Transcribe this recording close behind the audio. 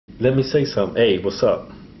let me say something. Hey, what's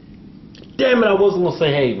up? Damn it, I wasn't gonna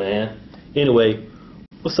say hey, man. Anyway,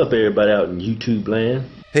 what's up everybody out in YouTube land?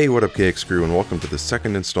 Hey, what up KX crew, and welcome to the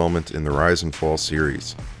second installment in the Rise and Fall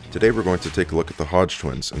series. Today we're going to take a look at the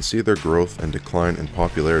Hodgetwins and see their growth and decline in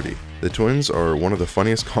popularity. The twins are one of the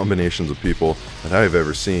funniest combinations of people that I have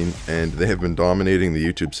ever seen, and they have been dominating the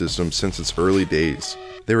YouTube system since its early days.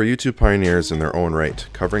 They were YouTube pioneers in their own right,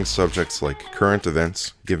 covering subjects like current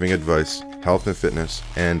events, giving advice, health and fitness,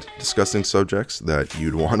 and discussing subjects that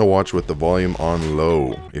you'd want to watch with the volume on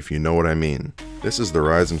low, if you know what I mean. This is the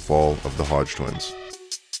rise and fall of the Hodgetwins.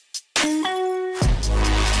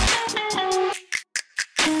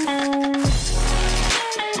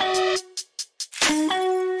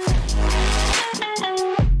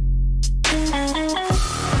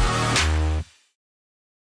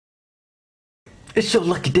 It's your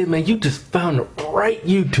lucky day, man. You just found the right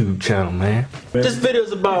YouTube channel, man. This video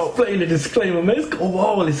is about... Explain the disclaimer, man. Let's go over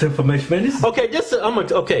all this information, man. Okay,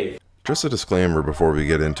 Just a disclaimer before we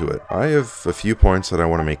get into it. I have a few points that I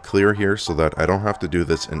want to make clear here so that I don't have to do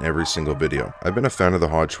this in every single video. I've been a fan of the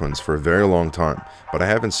Hodgetwins for a very long time, but I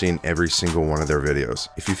haven't seen every single one of their videos.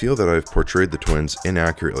 If you feel that I've portrayed the twins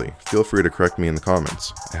inaccurately, feel free to correct me in the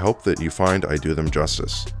comments. I hope that you find I do them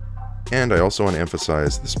justice. And I also want to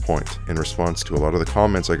emphasize this point in response to a lot of the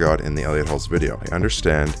comments I got in the Elliot Hulse video. I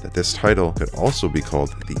understand that this title could also be called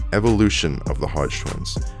the evolution of the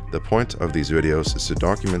Hodgetwins. The point of these videos is to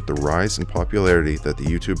document the rise in popularity that the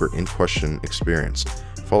YouTuber in question experienced,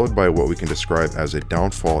 followed by what we can describe as a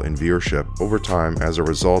downfall in viewership over time as a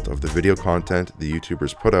result of the video content the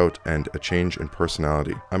YouTubers put out and a change in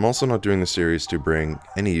personality. I'm also not doing the series to bring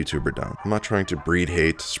any YouTuber down. I'm not trying to breed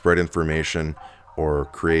hate, spread information, or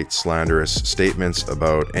create slanderous statements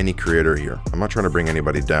about any creator here. I'm not trying to bring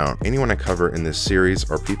anybody down. Anyone I cover in this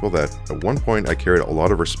series are people that at one point I carried a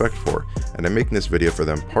lot of respect for, and I'm making this video for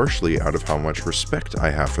them partially out of how much respect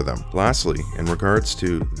I have for them. Lastly, in regards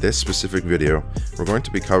to this specific video, we're going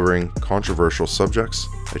to be covering controversial subjects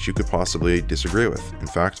that you could possibly disagree with. In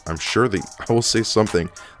fact, I'm sure that I will say something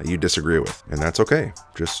that you disagree with, and that's okay.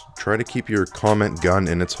 Just try to keep your comment gun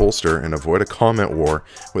in its holster and avoid a comment war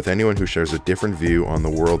with anyone who shares a different view on the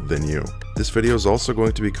world than you. This video is also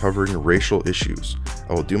going to be covering racial issues.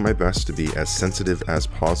 I will do my best to be as sensitive as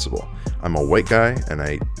possible. I'm a white guy and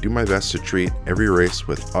I do my best to treat every race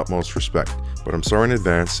with utmost respect, but I'm sorry in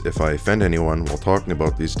advance if I offend anyone while talking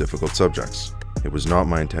about these difficult subjects. It was not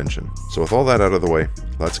my intention. So with all that out of the way,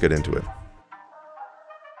 let's get into it.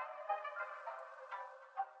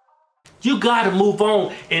 You gotta move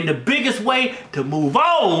on, and the biggest way to move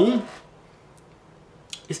on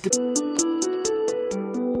is to...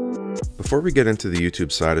 Before we get into the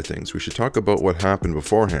YouTube side of things, we should talk about what happened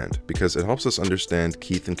beforehand, because it helps us understand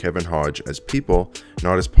Keith and Kevin Hodge as people,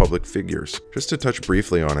 not as public figures. Just to touch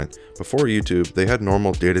briefly on it, before YouTube, they had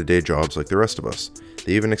normal day-to-day jobs like the rest of us.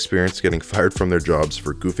 They even experienced getting fired from their jobs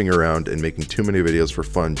for goofing around and making too many videos for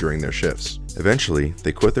fun during their shifts. Eventually,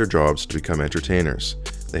 they quit their jobs to become entertainers.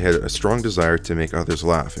 They had a strong desire to make others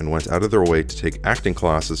laugh and went out of their way to take acting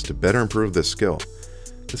classes to better improve this skill.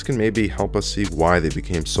 This can maybe help us see why they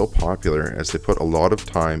became so popular, as they put a lot of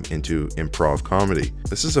time into improv comedy.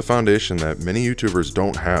 This is a foundation that many YouTubers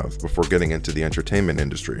don't have before getting into the entertainment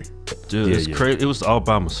industry. Dude, it's crazy. It was all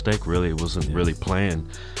by mistake, really. It wasn't really planned.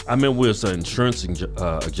 I remember we was insurance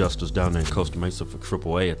adjusters down there in Costa Mesa for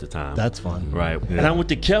AAA at the time. That's fun. Right. Yeah. And I went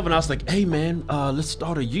to Kevin. I was like, hey, man, let's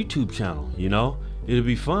start a YouTube channel, you know? It'll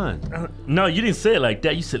be fun. No, you didn't say it like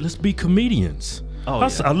that. You said, let's be comedians. Oh,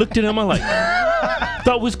 I looked at him, I'm like,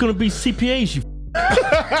 thought we was going to be CPAs, you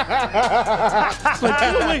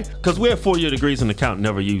like, because we had 4-year degrees in accounting,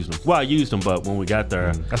 never used them. Well, I used them, but when we got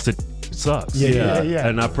there, I said, it sucks. Yeah.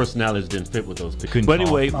 And our personalities didn't fit with those people. But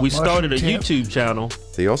anyway, we started a YouTube channel.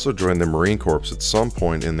 They also joined the Marine Corps at some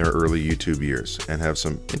point in their early YouTube years and have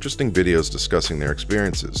some interesting videos discussing their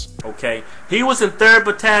experiences. Okay, he was in 3rd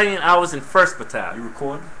Battalion, I was in 1st Battalion. You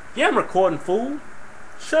recording? Yeah, I'm recording, fool.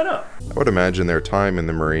 Shut up. I would imagine their time in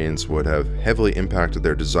the Marines would have heavily impacted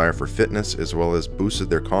their desire for fitness, as well as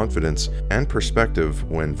boosted their confidence and perspective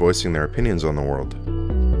when voicing their opinions on the world.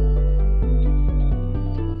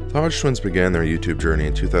 The Hodgetwins began their YouTube journey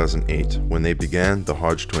in 2008 when they began the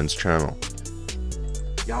Hodgetwins channel.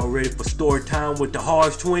 Y'all ready for story time with the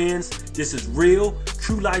Hodgetwins? This is real,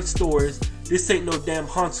 true life stories. This ain't no damn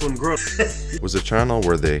Hansel and Gretel. It was a channel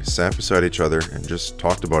where they sat beside each other and just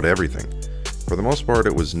talked about everything. For the most part,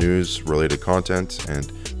 it was news-related content and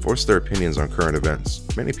voiced their opinions on current events.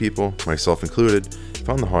 Many people, myself included,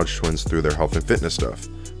 found the Hodgetwins through their health and fitness stuff,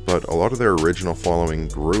 but a lot of their original following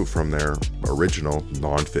grew from their original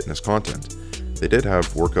non-fitness content. They did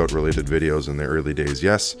have workout-related videos in their early days,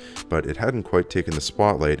 yes, but it hadn't quite taken the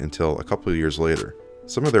spotlight until a couple of years later.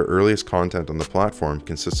 Some of their earliest content on the platform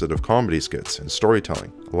consisted of comedy skits and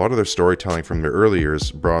storytelling. A lot of their storytelling from their early years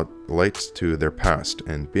brought light to their past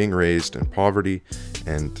and being raised in poverty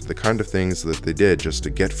and the kind of things that they did just to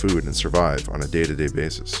get food and survive on a day-to-day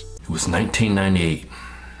basis. It was 1998.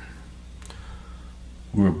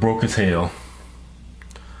 We were broke as hell,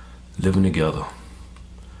 living together.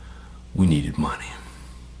 We needed money.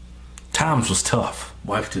 Times was tough.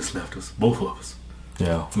 Wife just left us, both of us.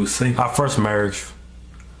 Yeah. We was single. Our first marriage,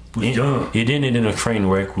 We young. it ended in a train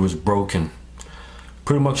wreck. We was broken.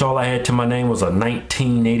 Pretty much all I had to my name was a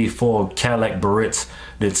 1984 Cadillac Barrett's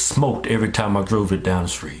that smoked every time I drove it down the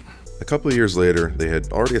street. A couple of years later, they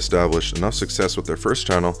had already established enough success with their first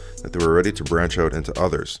channel that they were ready to branch out into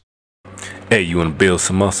others. Hey, you wanna build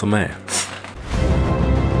some muscle, man?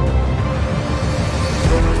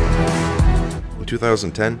 In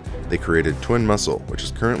 2010, they created Twin Muscle, which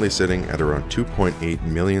is currently sitting at around 2.8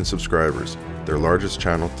 million subscribers, their largest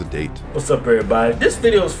channel to date. What's up, everybody? This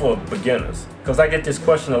video is for beginners because I get this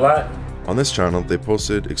question a lot. On this channel, they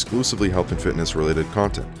posted exclusively health and fitness related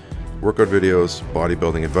content, workout videos,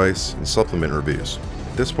 bodybuilding advice, and supplement reviews.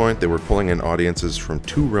 At this point, they were pulling in audiences from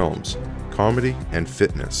two realms, comedy and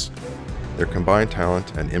fitness. Their combined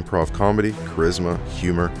talent and improv comedy, charisma,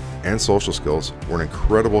 humor, and social skills were an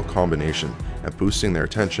incredible combination at boosting their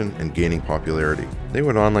attention and gaining popularity. They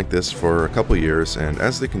went on like this for a couple years, and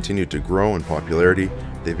as they continued to grow in popularity,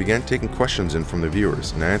 they began taking questions in from the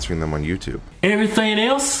viewers and answering them on YouTube. Everything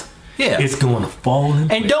else, Yeah. it's gonna fall in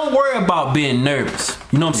place. And don't worry about being nervous.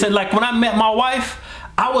 You know what I'm saying? Like when I met my wife,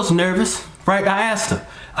 I was nervous, right? I asked her.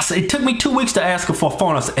 I said, it took me 2 weeks to ask her for a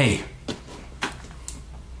phone. I said, hey,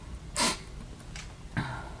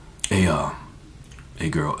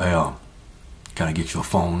 girl, can I get your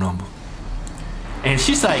phone number? And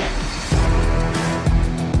she's like,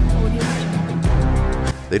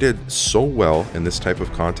 They did so well in this type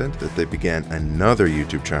of content that they began another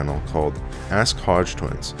YouTube channel called Ask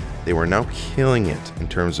Hodgetwins. They were now killing it in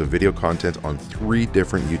terms of video content on 3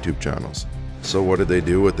 different YouTube channels. So what did they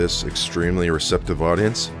do with this extremely receptive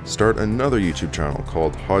audience? Start another YouTube channel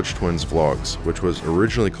called Hodgetwins Vlogs, which was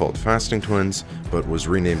originally called Fasting Twins, but was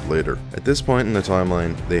renamed later. At this point in the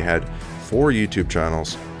timeline, they had 4 YouTube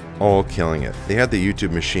channels, all killing it. They had the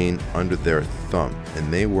YouTube machine under their thumb,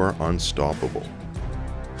 and they were unstoppable.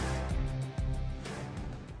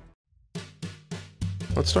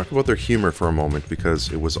 Let's talk about their humor for a moment,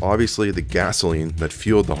 because it was obviously the gasoline that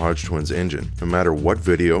fueled the Hodgetwins engine. No matter what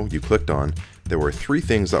video you clicked on, there were 3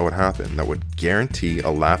 things that would happen that would guarantee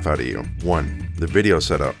a laugh out of you. 1. The video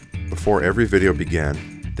setup. Before every video began,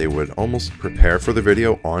 they would almost prepare for the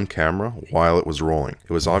video on camera while it was rolling.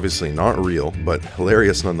 It was obviously not real, but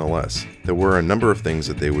hilarious nonetheless. There were a number of things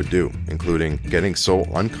that they would do, including getting so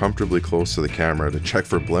uncomfortably close to the camera to check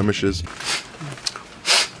for blemishes,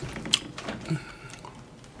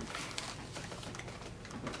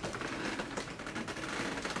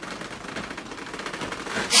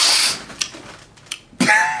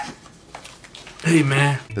 hey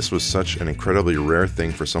man. This was such an incredibly rare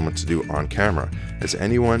thing for someone to do on camera, as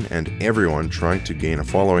anyone and everyone trying to gain a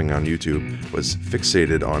following on YouTube was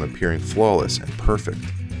fixated on appearing flawless and perfect.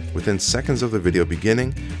 Within seconds of the video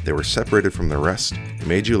beginning, they were separated from the rest,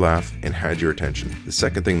 made you laugh, and had your attention. The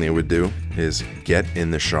second thing they would do is get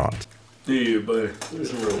in the shot. Yeah, buddy. Give me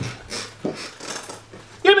some room.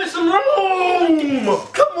 Give me some room!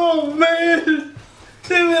 Come on, man!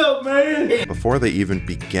 Give me up, man! Before they even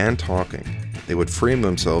began talking, they would frame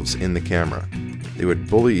themselves in the camera. They would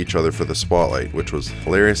bully each other for the spotlight, which was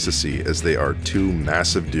hilarious to see, as they are 2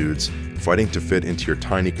 massive dudes fighting to fit into your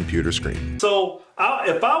tiny computer screen. So,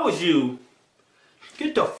 if I was you,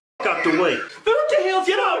 get the f out the way. What the hell?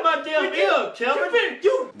 Get out of my damn ear, Kelvin.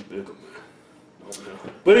 You bigger, man.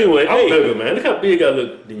 But anyway, I'm bigger, man. Look how big I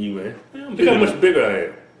look than you, man. Look how much bigger I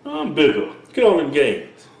am. I'm bigger. Get on them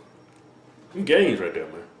gains. Them gains right there,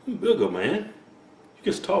 man. I'm bigger, man. You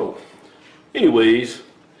just tall. Anyways,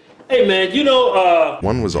 hey man, you know,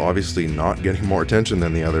 One was obviously not getting more attention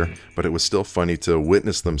than the other, but it was still funny to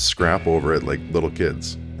witness them scrap over it like little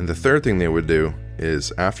kids. And the third thing they would do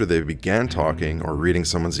is, after they began talking or reading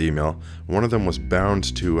someone's email, one of them was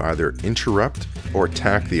bound to either interrupt or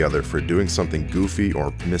attack the other for doing something goofy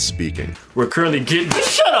or misspeaking. we're currently getting.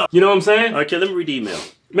 Shut up! You know what I'm saying? Okay, let me read the email.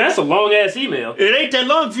 Man, that's a long ass email. It ain't that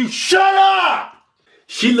long if you shut up!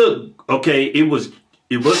 She looked, okay, it wasn't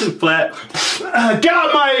flat. Get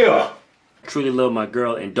out my ear! Truly love my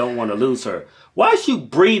girl and don't want to lose her. Why is you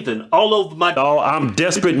breathing all over my dog? I'm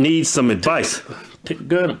desperate, need some advice. Take a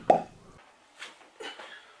gun.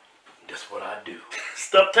 That's what I do.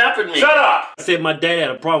 Stop tapping me. Shut up! I said my dad had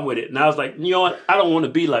a problem with it, and I was like, you know what? I don't want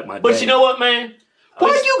to be like my dad. But you know what, man?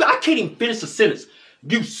 I can't even finish a sentence.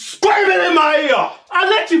 You screaming in my ear! I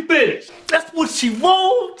let you finish! That's what she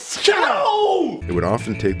wants! Shut up! It would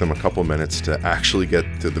often take them a couple minutes to actually get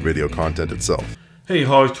to the video content itself. Hey,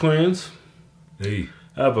 Hodgetwins. Hey.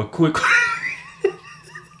 I have a quick... you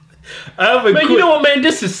know what, man?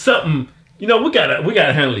 This is something... You know, we gotta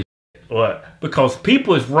handle this. What? Because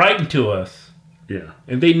people is writing to us. Yeah.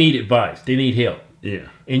 And they need advice. They need help. Yeah.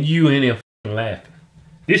 And you in there laughing.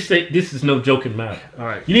 This is no joking matter. All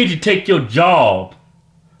right. You need to take your job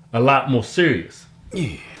a lot more serious.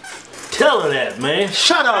 Yeah. Tell her that, man.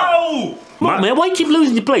 Shut up. Oh! Man, why you keep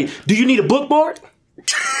losing your plate? Do you need a bookmark?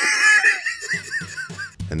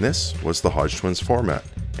 And this was the Hodgetwins format,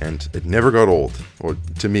 and it never got old, or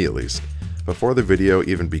to me at least. Before the video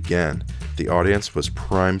even began, the audience was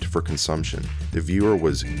primed for consumption. The viewer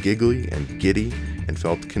was giggly and giddy and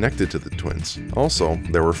felt connected to the twins. Also,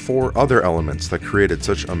 there were 4 other elements that created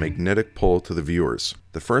such a magnetic pull to the viewers.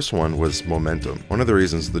 The first one was momentum. One of the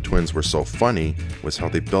reasons the twins were so funny was how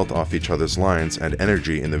they built off each other's lines and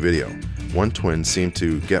energy in the video. One twin seemed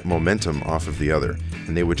to get momentum off of the other,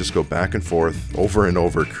 and they would just go back and forth over and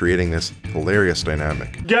over, creating this hilarious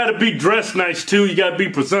dynamic. You gotta be dressed nice too, you gotta be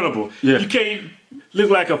presentable. Yeah. You can't look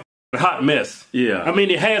like a hot mess. Yeah. I mean,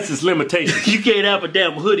 it has its limitations. You can't have a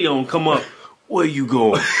damn hoodie on, come up. Where you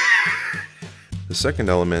going? The second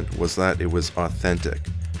element was that it was authentic.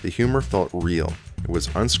 The humor felt real. It was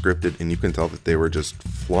unscripted, and you can tell that they were just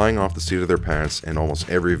flying off the seat of their pants in almost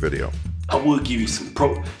every video. I will give you some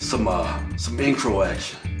intro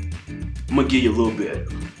action. I'm gonna give you a little bit.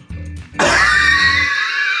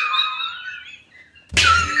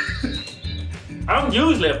 I'm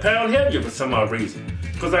usually a pound heavier for some odd reason,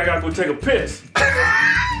 because I gotta go take a piss.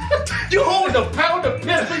 You holding a pound of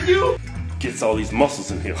piss for you? Gets all these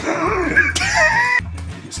muscles in here.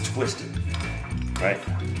 It's twisted, right?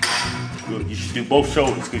 Good. You should do both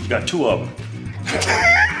shoulders because you got 2 of them.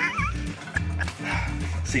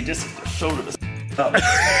 See, this is the shoulder that's up.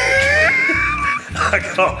 I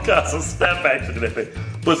got some snap action in that thing.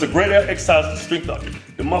 But it's a great exercise to strengthen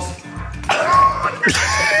the muscles.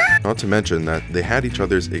 Not to mention that they had each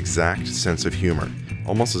other's exact sense of humor,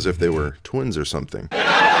 almost as if they were twins or something.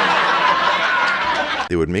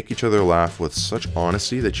 They would make each other laugh with such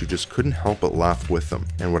honesty that you just couldn't help but laugh with them.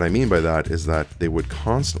 And what I mean by that is that they would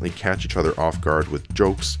constantly catch each other off guard with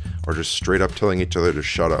jokes or just straight up telling each other to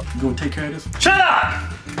shut up. You gonna take care of this? Shut up!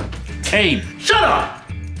 Hey, shut up!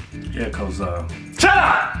 Yeah, cause shut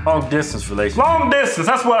up! Long distance relationship. Long distance,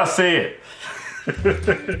 that's what I said.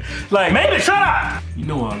 Like, maybe shut up! You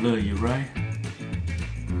know I love you, right?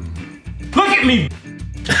 Look at me!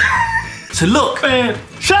 So look, man,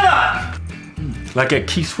 shut up! Like that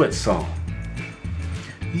Keith Sweat song.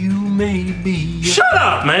 You may be. Shut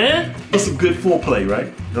up, man! That's some good foreplay,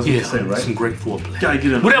 right? That's what you say, right? Some great foreplay. Gotta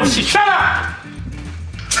get in. Whatever she. Shut up!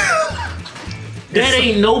 That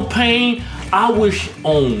ain't no pain I wish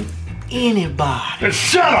on anybody.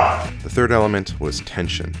 Shut up! The third element was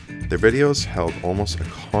tension. Their videos held almost a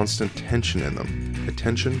constant tension in them. A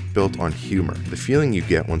tension built on humor. The feeling you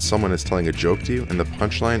get when someone is telling a joke to you and the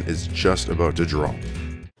punchline is just about to drop.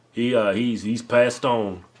 He's passed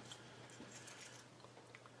on.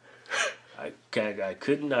 I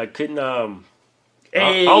couldn't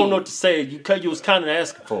hey. I don't know what to say. You was kind of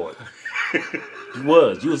asking for it.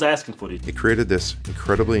 You was asking for it. It created this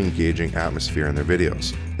incredibly engaging atmosphere in their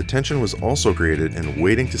videos. The tension was also created in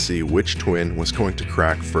waiting to see which twin was going to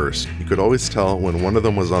crack first. You could always tell when one of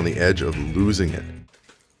them was on the edge of losing it.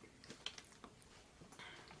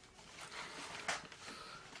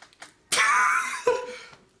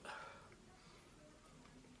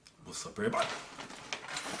 What's up, everybody?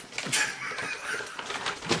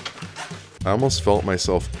 I almost felt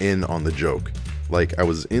myself in on the joke. Like I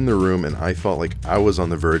was in the room and I felt like I was on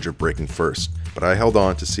the verge of breaking first. But I held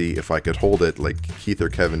on to see if I could hold it like Keith or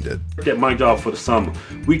Kevin did. That's my job for the summer.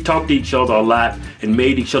 We talked to each other a lot and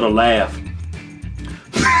made each other laugh.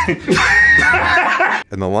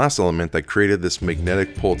 And the last element that created this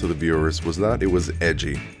magnetic pull to the viewers was that it was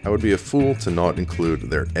edgy. I would be a fool to not include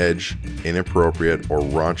their edge, inappropriate, or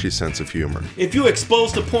raunchy sense of humor. If you're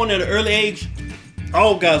exposed to porn at an early age,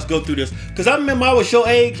 all guys go through this. Because I remember I was your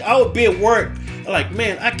age, I would be at work, like,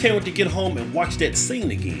 man, I can't wait to get home and watch that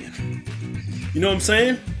scene again. You know what I'm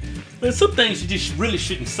saying? Man, some things you just really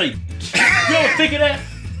shouldn't say. You ever think of that?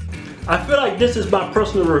 I feel like this is my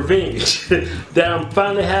personal revenge that I'm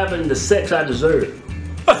finally having the sex I deserve.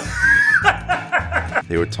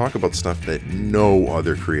 they would talk about stuff that no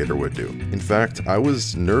other creator would do. In fact, I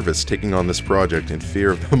was nervous taking on this project in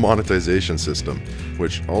fear of the monetization system,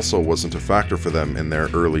 which also wasn't a factor for them in their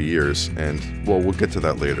early years, and well, we'll get to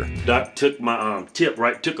that later. Doc took my tip,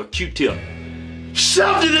 right? Took a Q-tip,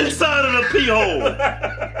 shoved it inside of the pee hole.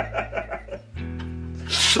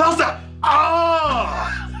 I was like,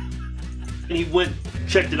 ah! And he went,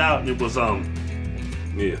 checked it out, and it was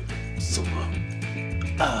yeah, some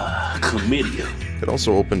chlamydia. It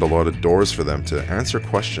also opened a lot of doors for them to answer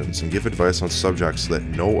questions and give advice on subjects that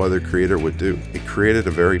no other creator would do. It created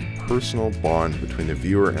a very personal bond between the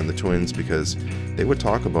viewer and the twins because they would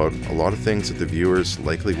talk about a lot of things that the viewers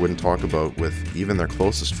likely wouldn't talk about with even their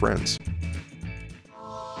closest friends.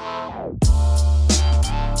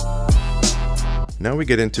 Now we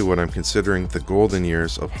get into what I'm considering the golden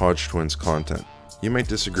years of Hodgetwins content. You might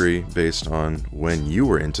disagree based on when you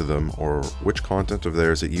were into them or which content of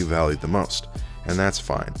theirs that you valued the most, and that's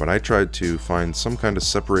fine, but I tried to find some kind of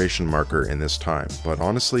separation marker in this time, but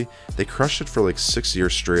honestly, they crushed it for like 6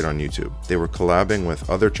 years straight on YouTube. They were collabing with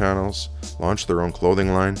other channels, launched their own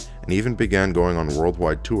clothing line, and even began going on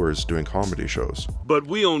worldwide tours doing comedy shows. But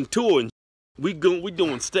we on tour and we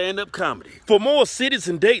doing stand-up comedy. For more cities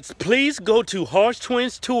and dates, please go to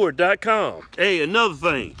HodgetwinsTour.com. Hey, another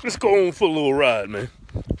thing. Let's go on for a little ride, man.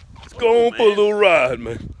 Let's go on for a little ride,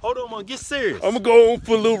 man. Hold on, man. Get serious. I'm gonna go on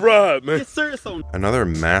for a little ride, man. Get serious on. Another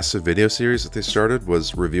massive video series that they started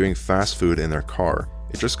was reviewing fast food in their car.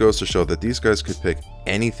 It just goes to show that these guys could pick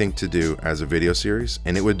anything to do as a video series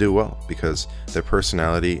and it would do well because their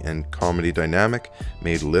personality and comedy dynamic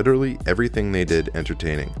made literally everything they did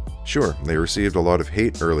entertaining. Sure, they received a lot of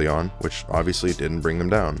hate early on, which obviously didn't bring them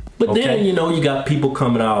down. But then, you know, you got people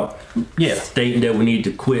coming out stating that we need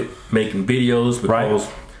to quit making videos because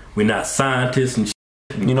we're not scientists and shit.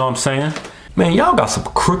 You know what I'm saying? Man, y'all got some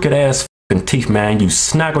crooked ass f***ing teeth, man. You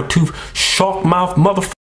snaggletooth, shark mouth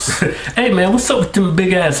motherfucker. Hey man, what's up with them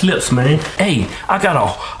big ass lips, man? Hey, I got a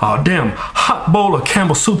damn hot bowl of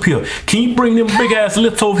Campbell soup here. Can you bring them big ass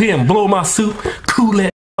lips over here and blow my soup? Cool that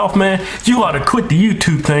off, man. You ought to quit the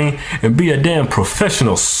YouTube thing and be a damn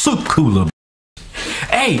professional soup cooler.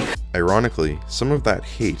 Hey! Ironically, some of that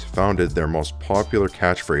hate founded their most popular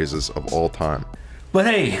catchphrases of all time. But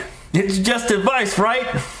hey, it's just advice, right?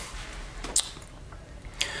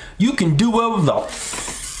 You can do whatever the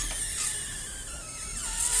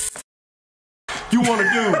you want to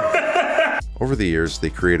do. Over the years, they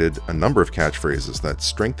created a number of catchphrases that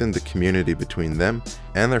strengthened the community between them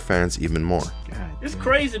and their fans even more. It's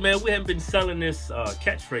crazy, man. We haven't been selling this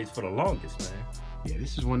catchphrase for the longest, man. Yeah,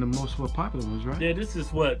 this is one of the most popular ones, right? Yeah, this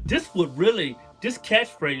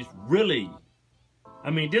catchphrase really,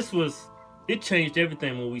 I mean, it changed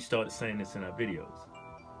everything when we started saying this in our videos.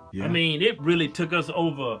 Yeah. I mean, it really took us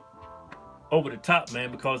over the top,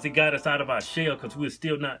 man, because it got us out of our shell because we're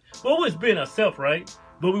still not, we're always being ourselves, right?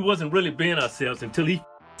 But we wasn't really being ourselves until he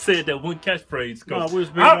said that one catchphrase. No, we was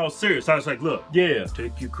being all serious. I was like, look,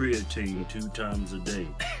 take your creatine 2 times a day,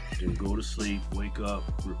 then go to sleep, wake up,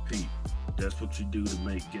 repeat. That's what you do to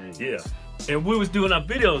make gains. Yeah. And we was doing our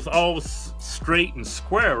videos all straight and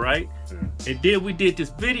square, right? And then we did this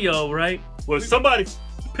video, right? Where somebody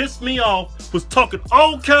pissed me off, was talking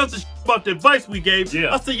all kinds of about the advice we gave.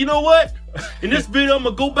 Yeah. I said, you know what? In this video, I'm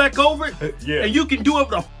gonna go back over it, and you can do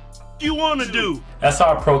whatever the you want to do. That's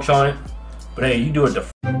our approach on it. But hey, you do it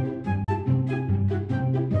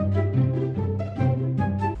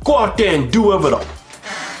go out there and do whatever the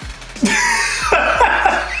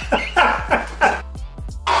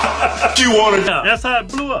you want to do. That's how it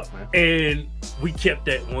blew up, man. And we kept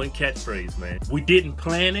that one catchphrase, man. We didn't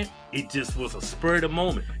plan it. It just was a spur of the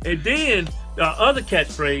moment. And then our other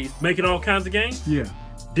catchphrase, making all kinds of games. Yeah.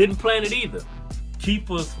 Didn't plan it either. We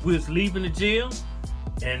was leaving the gym,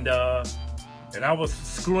 and I was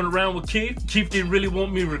screwing around with Keith. Keith didn't really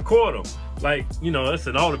want me to record him. Like, you know, that's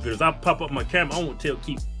in all the videos. I pop up my camera, I won't tell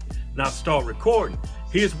Keith, and I start recording.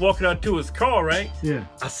 He was walking out to his car, right? Yeah.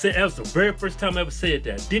 I said, that was the very first time I ever said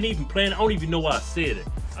that. Didn't even plan it. I don't even know why I said it.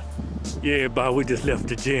 Yeah, but we just left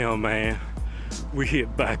the gym, man. We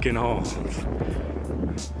hit back in arms.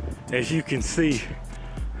 As you can see,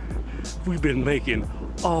 we've been making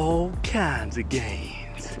all kinds of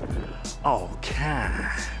gains. All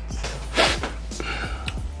kinds.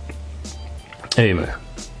 Hey, man.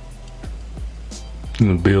 You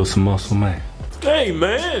gonna build some muscle, man? Hey,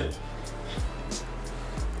 man.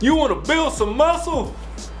 You wanna build some muscle?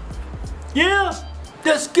 Yeah?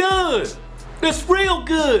 That's good. That's real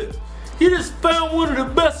good. You just found one of the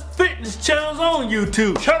best fitness channels on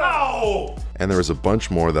YouTube. Shut up! And there is a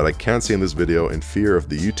bunch more that I can't say in this video in fear of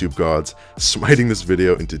the YouTube gods smiting this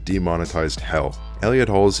video into demonetized hell. Elliot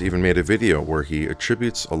Halls even made a video where he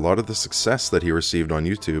attributes a lot of the success that he received on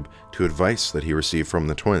YouTube to advice that he received from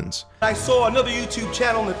the twins. I saw another YouTube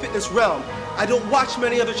channel in the fitness realm. I don't watch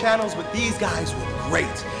many other channels, but these guys were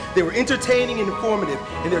great. They were entertaining and informative,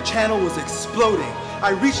 and their channel was exploding.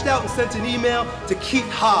 I reached out and sent an email to Keith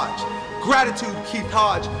Hodge. Gratitude, Keith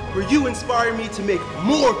Hodge, for you inspiring me to make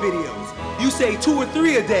more videos. You say 2 or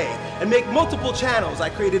 3 a day and make multiple channels. I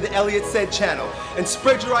created the Elliot Said channel and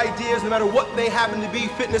spread your ideas no matter what they happen to be,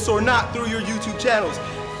 fitness or not, through your YouTube channels.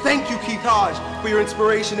 Thank you, Keith Hodge, for your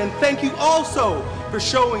inspiration, and thank you also for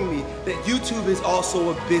showing me that YouTube is also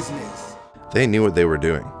a business. They knew what they were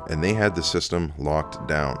doing, and they had the system locked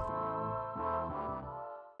down.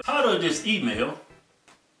 Out of this email,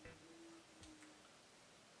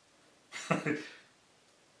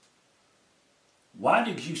 why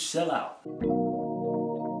did you sell out?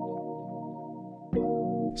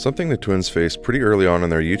 Something the twins faced pretty early on in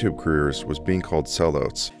their YouTube careers was being called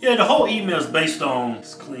sellouts. Yeah, the whole email is based on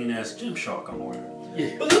this clean-ass Gymshark I'm wearing.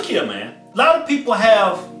 Yeah. But look here, man. A lot of people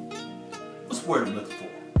have, what's the word I'm looking for?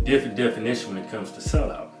 Different definition when it comes to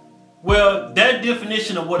sellout. Well, that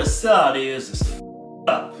definition of what a sellout is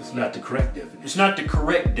up. It's not the correct definition. It's not the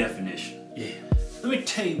correct definition. Yeah. Let me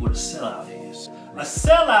tell you what a sellout is. A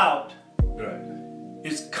sellout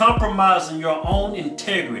is compromising your own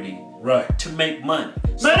integrity to make money.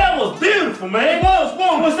 Man, that was beautiful, man.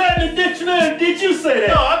 Was that in the dictionary? Did you say that?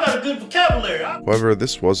 No, I got a good vocabulary. However,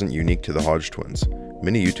 this wasn't unique to the Hodgetwins.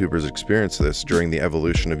 Many YouTubers experienced this during the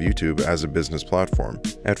evolution of YouTube as a business platform.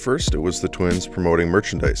 At first, it was the twins promoting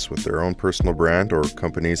merchandise with their own personal brand or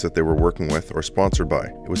companies that they were working with or sponsored by.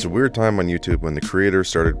 It was a weird time on YouTube when the creators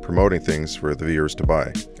started promoting things for the viewers to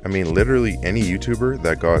buy. I mean, literally any YouTuber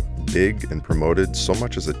that got big and promoted so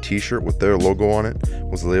much as a t-shirt with their logo on it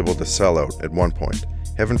was labeled a sellout at one point.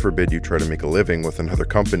 Heaven forbid you try to make a living with another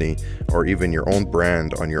company or even your own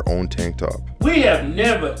brand on your own tank top. We have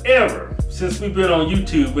never ever, since we've been on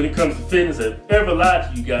YouTube when it comes to fitness, have ever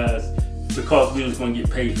lied to you guys because we was going to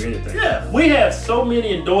get paid for anything. Yeah. We have so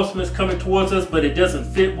many endorsements coming towards us, but it doesn't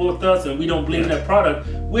fit with us and we don't believe in that product.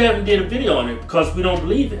 We haven't did a video on it because we don't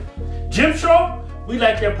believe it. Gymshark, we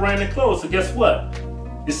like that brand of clothes, so guess what?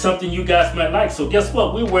 It's something you guys might like. So guess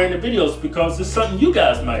what? We're wearing the videos because it's something you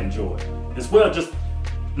guys might enjoy as well, just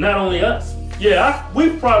not only us. Yeah,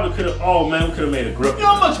 we probably could have, oh man, we could have made a grip. You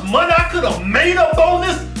know how much money I could have made up on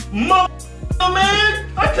this man?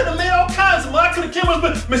 I could have made all kinds of money. I could have came up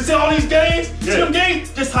with all these games, them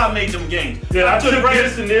games. Just how I made them games. Yeah, I took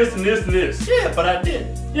this and this and this and this. Yeah, but I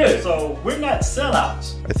did. Yeah. So we're not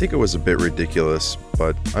sellouts. I think it was a bit ridiculous,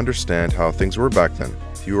 but understand how things were back then.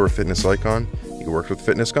 If you were a fitness icon, you worked with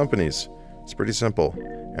fitness companies. It's pretty simple,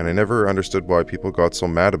 and I never understood why people got so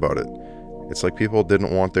mad about it. It's like people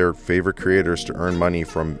didn't want their favorite creators to earn money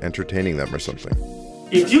from entertaining them or something.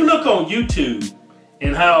 If you look on YouTube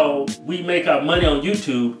and how we make our money on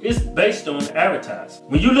YouTube, it's based on advertising.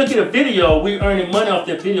 When you look at a video, we're earning money off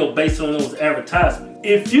that video based on those advertisements.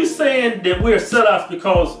 If you're saying that we're sellouts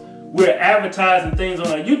because we're advertising things on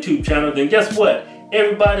our YouTube channel, then guess what?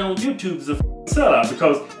 Everybody on YouTube is a sellout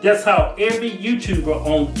because that's how every YouTuber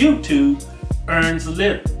on YouTube earns a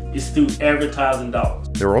living. It's through advertising dollars.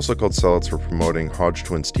 They were also called sellouts for promoting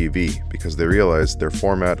Hodgetwins TV because they realized their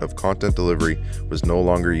format of content delivery was no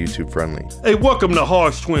longer YouTube friendly. Hey, welcome to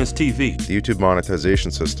Hodgetwins TV. The YouTube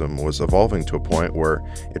monetization system was evolving to a point where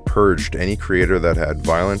it purged any creator that had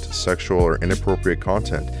violent, sexual, or inappropriate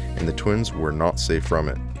content, and the twins were not safe from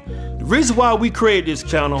it. The reason why we created this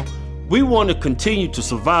channel, we want to continue to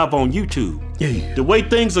survive on YouTube. Yeah. The way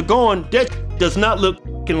things are going, that does not look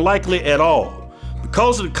likely at all.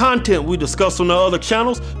 Because of the content we discuss on the other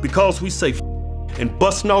channels, because we say and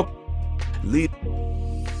busting off,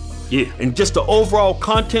 and just the overall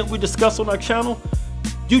content we discuss on our channel,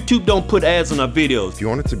 YouTube don't put ads on our videos. If you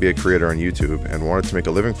wanted to be a creator on YouTube and wanted to make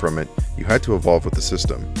a living from it, you had to evolve with the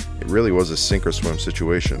system. It really was a sink or swim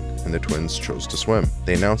situation, and the twins chose to swim.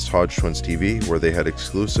 They announced Hodgetwins TV, where they had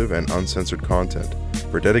exclusive and uncensored content.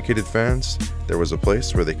 For dedicated fans, there was a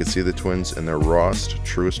place where they could see the twins in their rawest,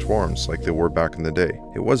 truest forms like they were back in the day.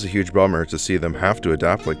 It was a huge bummer to see them have to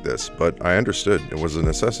adapt like this, but I understood it was a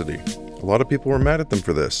necessity. A lot of people were mad at them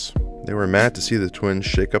for this. They were mad to see the twins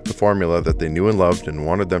shake up the formula that they knew and loved and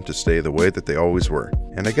wanted them to stay the way that they always were.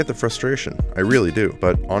 And I get the frustration, I really do.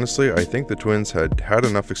 But honestly, I think the twins had had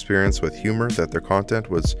enough experience with humor that their content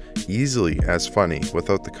was easily as funny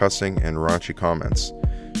without the cussing and raunchy comments.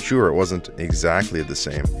 Sure, it wasn't exactly the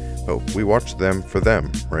same, but we watched them for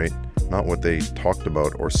them, right? not what they talked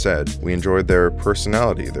about or said. We enjoyed their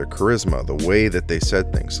personality, their charisma, the way that they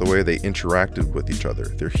said things, the way they interacted with each other,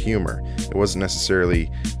 their humor. It wasn't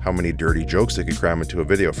necessarily how many dirty jokes they could cram into a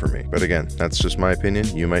video for me. But again, that's just my opinion,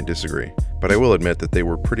 you might disagree. But I will admit that they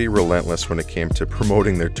were pretty relentless when it came to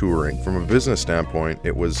promoting their touring. From a business standpoint,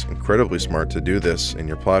 it was incredibly smart to do this in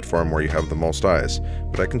your platform where you have the most eyes,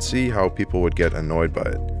 but I can see how people would get annoyed by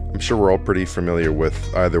it. I'm sure we're all pretty familiar with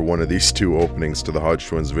either one of these two openings to the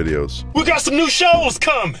Hodgetwins videos. We got some new shows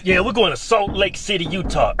coming. Yeah, we're going to Salt Lake City,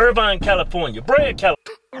 Utah, Irvine, California, Brea, California.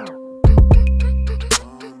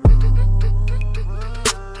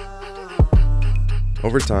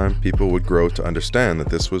 Over time, people would grow to understand that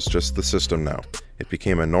this was just the system now. It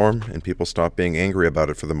became a norm and people stopped being angry about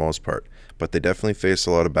it for the most part, but they definitely faced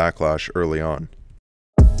a lot of backlash early on.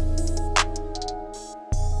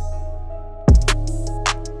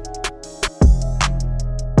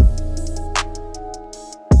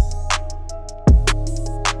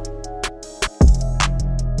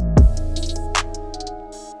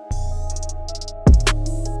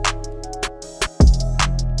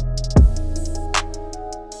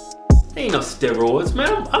 Ain't no steroids,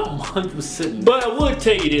 man. I'm 100%. But I would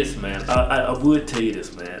tell you this, man. I would tell you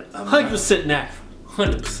this, man. 100% natural.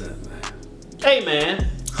 100%, man. Hey, man.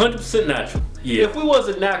 100% natural. Yeah. If we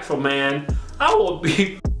wasn't natural, man, I would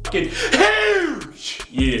be fucking huge.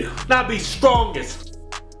 Yeah. And I'd be strongest.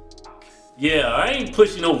 Yeah, I ain't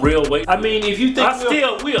pushing no real weight. I mean, if you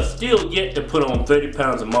think we are still yet to put on 30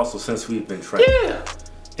 pounds of muscle since we've been training. Yeah.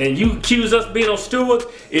 And you accuse us being on steroids?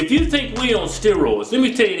 If you think we on steroids, let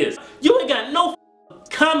me tell you this. You ain't got no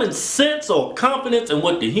common sense or confidence in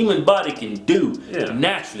what the human body can do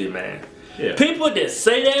naturally, man. Yeah. People that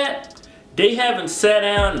say that, they haven't sat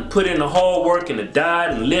down and put in the hard work and the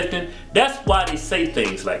diet and lifting. That's why they say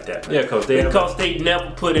things like that, man. Yeah, because they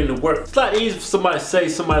never put in the work. It's a lot easier for somebody to say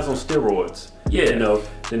somebody's on steroids, you know,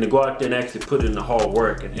 than to go out there and actually put in the hard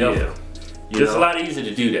work and help. It's a lot easier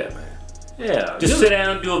to do that, man. Yeah. Just sit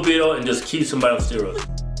down, do a video, and just keep somebody on steroids.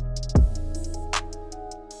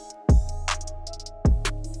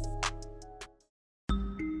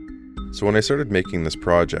 So when I started making this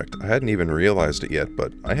project, I hadn't even realized it yet,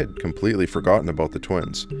 but I had completely forgotten about the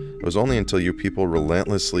twins. It was only until you people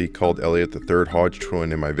relentlessly called Elliot the third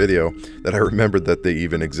Hodgetwin in my video that I remembered that they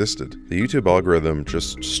even existed. The YouTube algorithm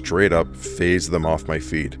just straight up phased them off my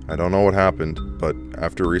feed. I don't know what happened, but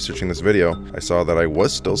after researching this video, I saw that I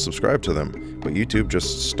was still subscribed to them, but YouTube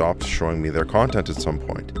just stopped showing me their content at some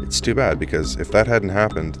point. It's too bad, because if that hadn't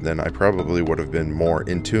happened, then I probably would have been more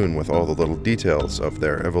in tune with all the little details of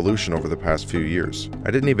their evolution over the past few years.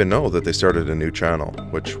 I didn't even know that they started a new channel,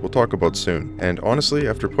 which we'll talk about soon. And honestly,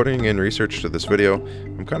 after putting in research to this video,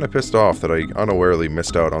 I'm kinda pissed off that I unawarely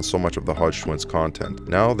missed out on so much of the Hodgetwins content.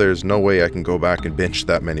 Now there's no way I can go back and binge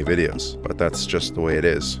that many videos, but that's just the way it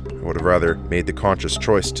is. I would have rather made the conscious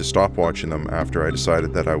choice to stop watching them after I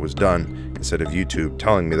decided that I was done, instead of YouTube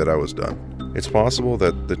telling me that I was done. It's possible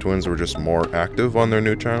that the twins were just more active on their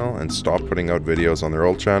new channel and stopped putting out videos on their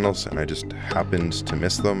old channels, and I just happened to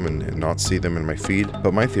miss them and not see them in my feed.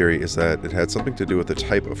 But my theory is that it had something to do with the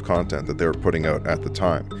type of content that they were putting out at the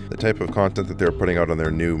time. The type of content that they were putting out on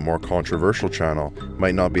their new, more controversial channel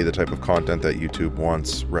might not be the type of content that YouTube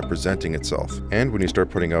wants representing itself. And when you start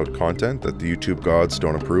putting out content that the YouTube gods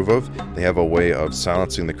don't approve of, they have a way of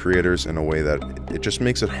silencing the creators in a way that it just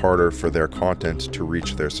makes it harder for their content to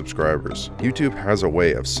reach their subscribers. YouTube has a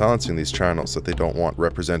way of silencing these channels that they don't want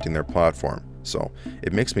representing their platform. So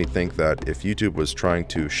it makes me think that if YouTube was trying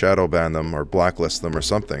to shadow ban them or blacklist them or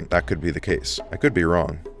something, that could be the case. I could be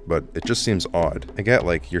wrong, but it just seems odd. I get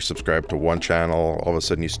like you're subscribed to one channel, all of a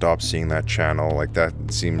sudden you stop seeing that channel, like that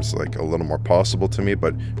seems like a little more possible to me,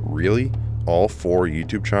 but really? All 4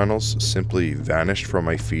 YouTube channels simply vanished from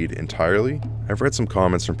my feed entirely? I've read some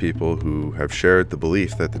comments from people who have shared the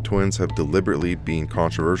belief that the twins have deliberately been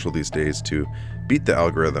controversial these days to beat the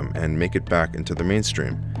algorithm and make it back into the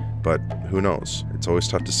mainstream. But who knows? It's always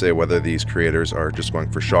tough to say whether these creators are just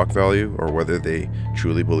going for shock value or whether they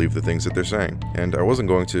truly believe the things that they're saying. And I wasn't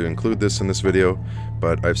going to include this in this video,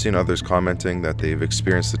 but I've seen others commenting that they've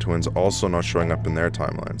experienced the twins also not showing up in their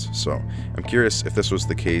timelines. So I'm curious if this was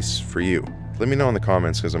the case for you. Let me know in the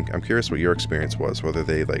comments, because I'm curious what your experience was, whether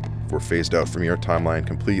they were phased out from your timeline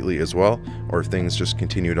completely as well, or if things just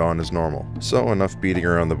continued on as normal. So enough beating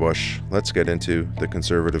around the bush, let's get into the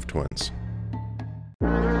conservative twins.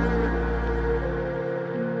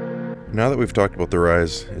 Now that we've talked about the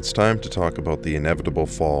rise, it's time to talk about the inevitable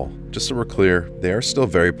fall. Just so we're clear, they are still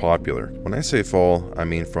very popular. When I say fall, I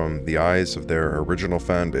mean from the eyes of their original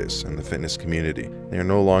fan base and the fitness community. They are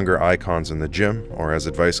no longer icons in the gym or as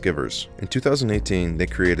advice givers. In 2018, they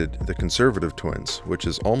created the Conservative Twins, which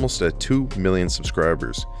is almost at 2 million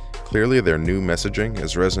subscribers. Clearly, their new messaging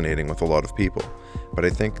is resonating with a lot of people, but I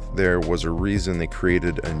think there was a reason they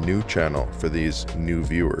created a new channel for these new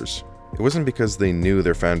viewers. It wasn't because they knew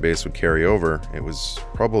their fan base would carry over, it was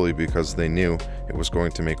probably because they knew it was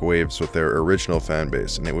going to make waves with their original fan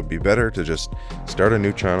base, and it would be better to just start a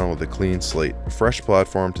new channel with a clean slate, a fresh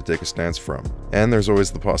platform to take a stance from. And there's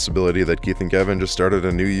always the possibility that Keith and Kevin just started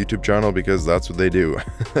a new YouTube channel because that's what they do.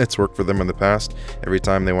 It's worked for them in the past. Every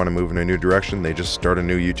time they want to move in a new direction, they just start a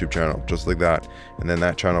new YouTube channel, just like that, and then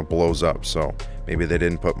that channel blows up, so maybe they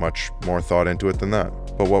didn't put much more thought into it than that.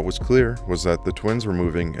 But what was clear was that the twins were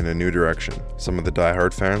moving in a new direction. Some of the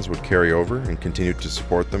die-hard fans would carry over and continue to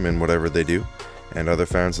support them in whatever they do, and other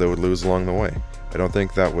fans they would lose along the way. I don't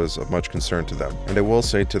think that was of much concern to them. And I will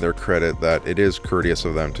say to their credit that it is courteous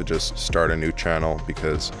of them to just start a new channel,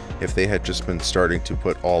 because if they had just been starting to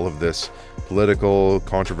put all of this political,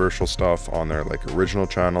 controversial stuff on their original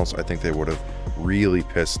channels, I think they would have really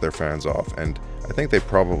pissed their fans off, and I think they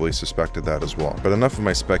probably suspected that as well. But enough of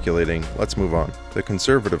my speculating, let's move on. The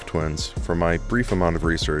Conservative Twins, from my brief amount of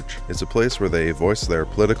research, is a place where they voice their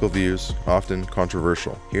political views, often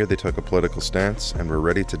controversial. Here they took a political stance and were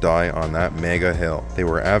ready to die on that mega hill. They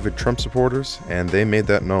were avid Trump supporters, and they made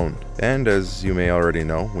that known. And as you may already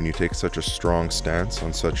know, when you take such a strong stance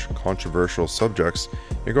on such controversial subjects,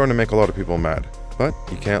 you're going to make a lot of people mad. But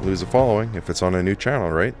you can't lose a following if it's on a new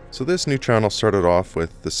channel, right? So this new channel started off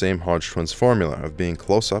with the same Hodgetwins formula of being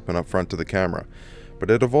close up and up front to the camera,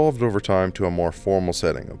 but it evolved over time to a more formal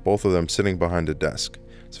setting of both of them sitting behind a desk.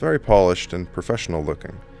 It's very polished and professional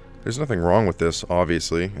looking. There's nothing wrong with this,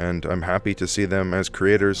 obviously, and I'm happy to see them as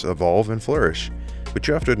creators evolve and flourish. But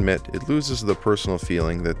you have to admit, it loses the personal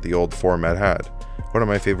feeling that the old format had. One of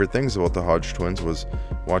my favorite things about the Hodgetwins was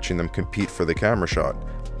watching them compete for the camera shot.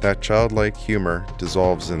 That childlike humor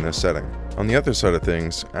dissolves in this setting. On the other side of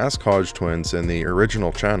things, Ask Hodgetwins and the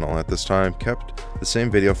original channel at this time kept the same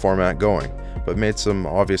video format going, but made some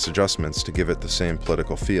obvious adjustments to give it the same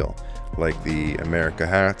political feel, like the America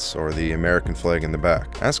hats or the American flag in the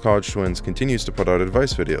back. Ask Hodgetwins continues to put out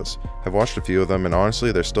advice videos. I've watched a few of them and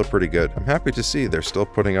honestly they're still pretty good. I'm happy to see they're still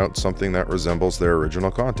putting out something that resembles their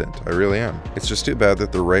original content. I really am. It's just too bad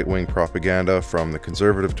that the right-wing propaganda from the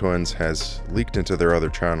Conservative Twins has leaked into their other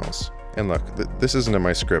channels. And look, this isn't in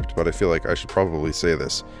my script, but I feel like I should probably say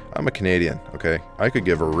this. I'm a Canadian, okay? I could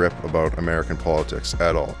give a rip about American politics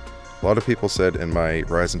at all. A lot of people said in my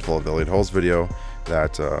Rise and Fall of Elliot Hall's video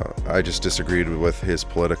that I just disagreed with his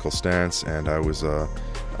political stance and I was a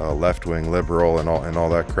left-wing liberal and all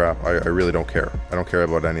that crap. I really don't care. I don't care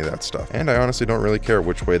about any of that stuff. And I honestly don't really care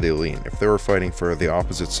which way they lean. If they were fighting for the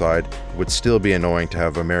opposite side, it would still be annoying to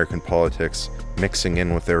have American politics mixing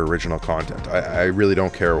in with their original content. I really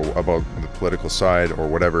don't care about the political side or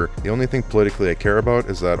whatever. The only thing politically I care about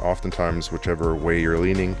is that oftentimes whichever way you're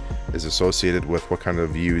leaning is associated with what kind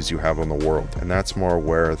of views you have on the world. And that's more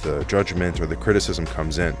where the judgment or the criticism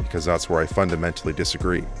comes in, because that's where I fundamentally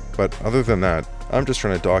disagree. But other than that, I'm just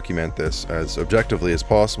trying to document this as objectively as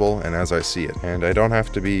possible and as I see it. And I don't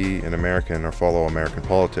have to be an American or follow American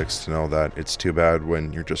politics to know that it's too bad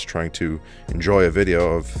when you're just trying to enjoy a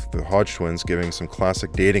video of the Hodgetwins giving some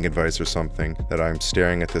classic dating advice or something, that I'm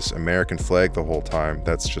staring at this American flag the whole time.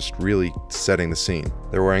 That's just really setting the scene.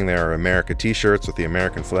 They're wearing their America t-shirts with the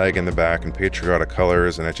American flag in the back and patriotic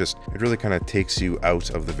colors, and it really kind of takes you out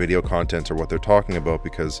of the video content or what they're talking about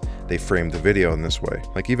because they framed the video in this way.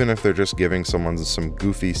 Like, even if they're just giving someone some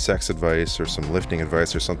goofy sex advice or some lifting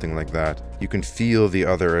advice or something like that, you can feel the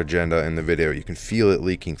other agenda in the video. You can feel it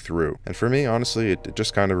leaking through. And for me, honestly, it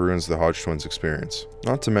just kind of ruins the Hodgetwins experience.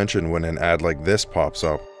 Not to mention when an ad like this pops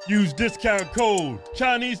up. Use discount code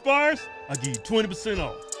Chinese Virus, I'll give you 20%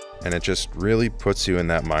 off. And it just really puts you in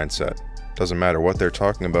that mindset. Doesn't matter what they're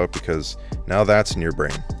talking about because now that's in your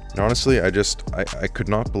brain. And honestly, I could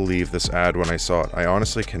not believe this ad when I saw it. I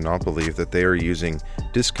honestly cannot believe that they are using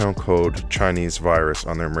discount code Chinese Virus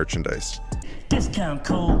on their merchandise. Discount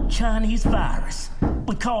code Chinese Virus.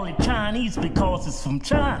 We call it Chinese because it's from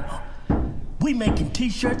China. We making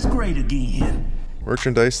t-shirts great again.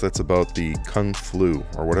 Merchandise that's about the Kung Flu,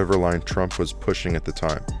 or whatever line Trump was pushing at the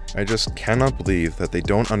time. I just cannot believe that they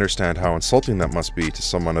don't understand how insulting that must be to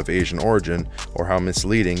someone of Asian origin, or how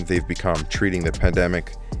misleading they've become, treating the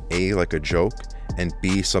pandemic A, like a joke, and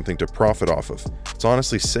B, something to profit off of. It's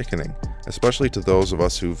honestly sickening, especially to those of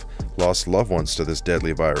us who've lost loved ones to this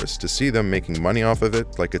deadly virus. To see them making money off of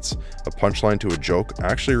it like it's a punchline to a joke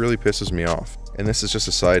actually really pisses me off. And this is just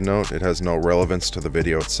a side note, it has no relevance to the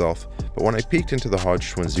video itself, but when I peeked into the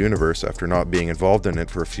Hodgetwins universe after not being involved in it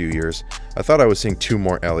for a few years, I thought I was seeing two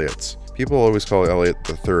more Elliots. People always call Elliot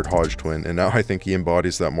the third Hodgetwin, and now I think he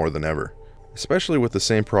embodies that more than ever. Especially with the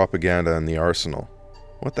same propaganda in the arsenal.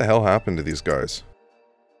 What the hell happened to these guys?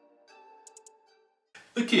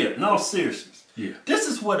 Look here, in all seriousness, this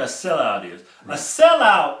is what a sellout is. A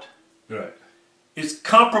sellout is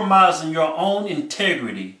compromising your own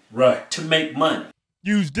integrity to make money.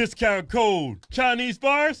 Use discount code Chinese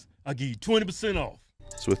Virus, I'll give you 20% off.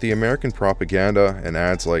 So with the American propaganda and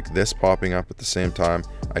ads like this popping up at the same time,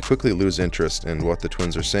 I quickly lose interest in what the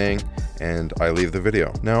twins are saying, and I leave the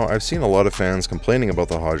video. Now, I've seen a lot of fans complaining about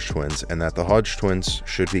the Hodgetwins and that the Hodgetwins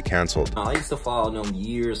should be cancelled. I used to follow them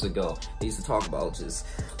years ago. They used to talk about just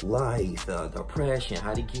life, depression,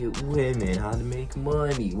 how to get women, how to make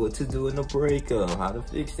money, what to do in a breakup, how to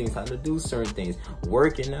fix things, how to do certain things,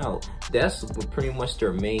 working out. That's pretty much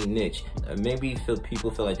their main niche. Maybe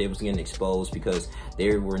people feel like they was getting exposed because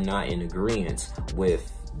they were not in agreement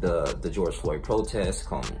with the George Floyd protests,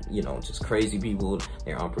 you know, just crazy people.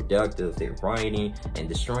 They're unproductive, they're rioting and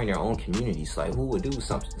destroying their own communities. Like, who would do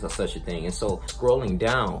such a thing? And so scrolling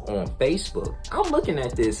down on Facebook, I'm looking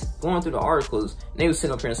at this, going through the articles, and they were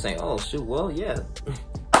sitting up here and saying, oh shoot, well yeah,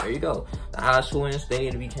 there you go. The Hodgetwins, they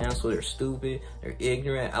need to be canceled. They're stupid, they're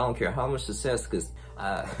ignorant. I don't care how much success, because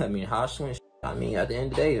I mean, Hodgetwins, I mean, at the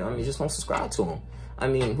end of the day, I mean, just don't subscribe to them. I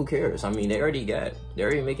mean, who cares? I mean, they're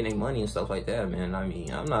already making their money and stuff like that, man. I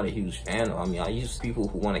mean, I'm not a huge fan of, I mean, I use people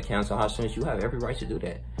who want to cancel Hodgetwins. You have every right to do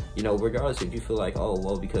that. You know, regardless if you feel like, oh,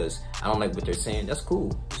 well, because I don't like what they're saying, that's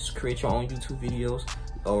cool. Just create your own YouTube videos,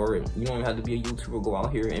 or you don't even have to be a YouTuber. Go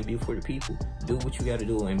out here and be for the people. Do what you got to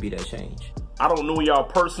do and be that change. I don't know y'all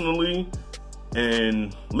personally,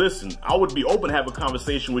 and listen, I would be open to have a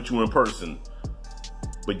conversation with you in person,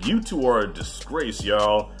 but you two are a disgrace,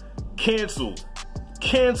 y'all. Canceled.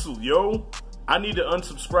 Canceled, yo. I need to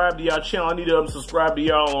unsubscribe to y'all channel. I need to unsubscribe to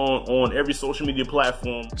y'all on every social media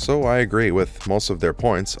platform. So I agree with most of their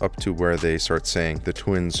points up to where they start saying the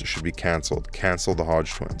twins should be cancelled. Cancel the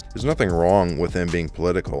Hodgetwins. There's nothing wrong with them being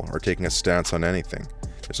political or taking a stance on anything.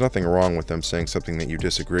 There's nothing wrong with them saying something that you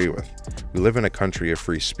disagree with. We live in a country of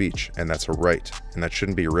free speech, and that's a right, and that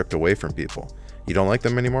shouldn't be ripped away from people. You don't like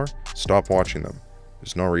them anymore? Stop watching them.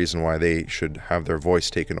 There's no reason why they should have their voice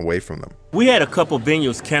taken away from them. We had a couple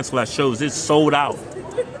venues cancel our shows. It's sold out.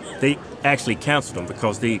 They actually canceled them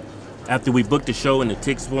because after we booked the show and the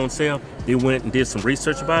tickets were on sale, they went and did some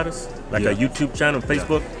research about us, like our YouTube channel and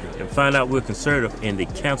Facebook, and found out we're conservative, and they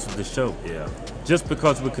canceled the show. Just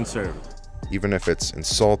because we're conservative. Even if it's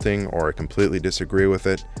insulting or I completely disagree with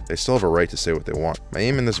it, they still have a right to say what they want. My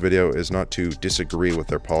aim in this video is not to disagree with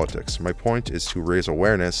their politics. My point is to raise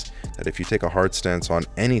awareness that if you take a hard stance on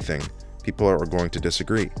anything, people are going to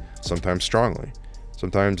disagree, sometimes strongly.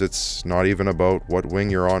 Sometimes it's not even about what wing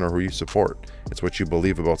you're on or who you support. It's what you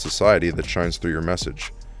believe about society that shines through your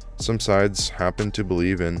message. Some sides happen to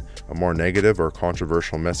believe in a more negative or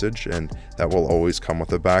controversial message, and that will always come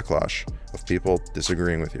with a backlash of people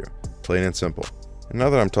disagreeing with you. Plain and simple. And now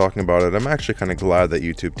that I'm talking about it, I'm actually kind of glad that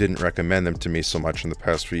YouTube didn't recommend them to me so much in the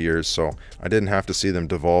past few years, so I didn't have to see them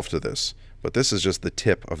devolve to this. But this is just the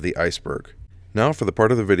tip of the iceberg. Now for the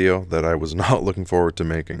part of the video that I was not looking forward to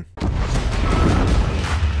making.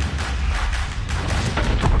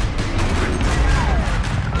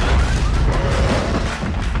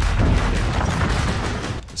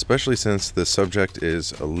 Especially since this subject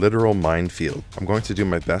is a literal minefield. I'm going to do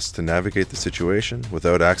my best to navigate the situation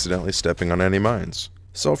without accidentally stepping on any mines.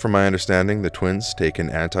 So from my understanding, the twins take an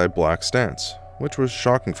anti-black stance, which was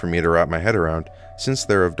shocking for me to wrap my head around since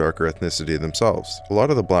they're of darker ethnicity themselves. A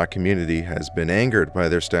lot of the black community has been angered by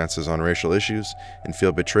their stances on racial issues and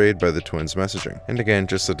feel betrayed by the twins' messaging. And again,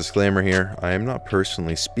 just a disclaimer here, I am not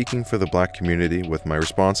personally speaking for the black community with my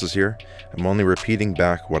responses here. I'm only repeating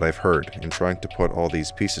back what I've heard and trying to put all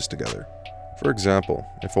these pieces together. For example,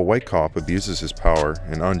 if a white cop abuses his power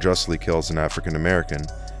and unjustly kills an African American,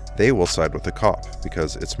 they will side with the cop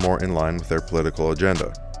because it's more in line with their political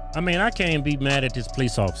agenda. I mean, I can't be mad at this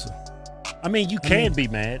police officer. I mean, you can be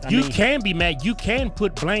mad. You can be mad. You can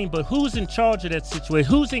put blame, but who's in charge of that situation?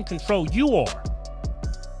 Who's in control? You are.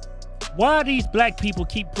 Why these black people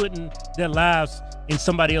keep putting their lives in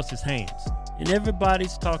somebody else's hands? And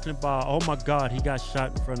everybody's talking about, oh my God, he got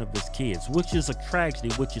shot in front of his kids, which is a tragedy,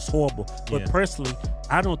 which is horrible. But personally,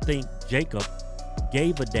 I don't think Jacob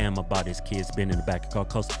gave a damn about his kids being in the back of the car.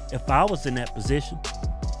 Because if I was in that position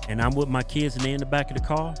and I'm with my kids and they're in the back of the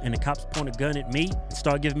car and the cops point a gun at me and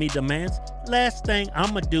start giving me demands, last thing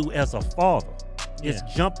I'm gonna do as a father is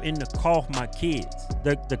jump in the car with my kids.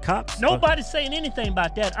 The cops. Nobody's saying anything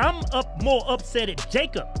about that. I'm more upset at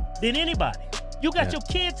Jacob than anybody. You got your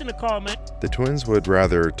kids in the car, man. The twins would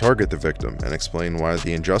rather target the victim and explain why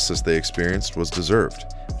the injustice they experienced was deserved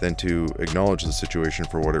than to acknowledge the situation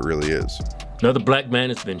for what it really is. Another black man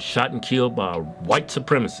has been shot and killed by a white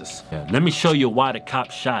supremacist. Let me show you why the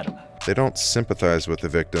cops shot him. They don't sympathize with the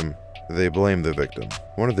victim, they blame the victim.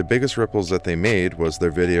 One of the biggest ripples that they made was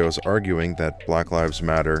their videos arguing that Black Lives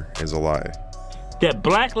Matter is a lie. That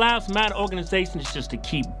Black Lives Matter organization is just to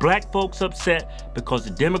keep black folks upset because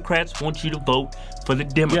the Democrats want you to vote for the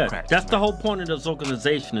Democrats. Yeah, that's the whole point of this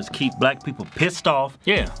organization, is keep black people pissed off.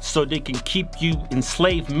 Yeah. So they can keep you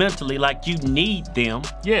enslaved mentally like you need them.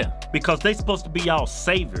 Yeah. Because they're supposed to be y'all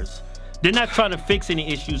saviors. They're not trying to fix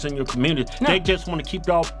any issues in your community. No. They just want to keep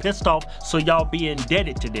y'all pissed off so y'all be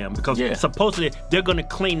indebted to them because supposedly they're going to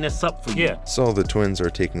clean this up for you. Yeah. So the twins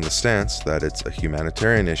are taking the stance that it's a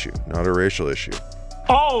humanitarian issue, not a racial issue.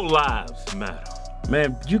 All lives matter.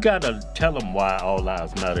 Man, you got to tell them why all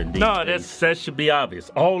lives matter. No, that should be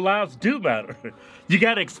obvious. All lives do matter. You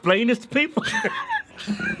got to explain this to people.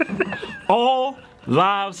 All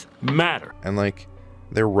lives matter. And like,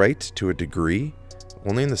 they're right to a degree,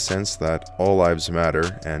 only in the sense that all lives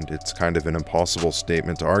matter, and it's kind of an impossible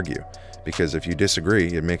statement to argue, because if you disagree,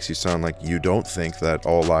 it makes you sound like you don't think that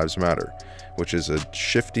all lives matter, which is a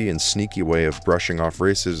shifty and sneaky way of brushing off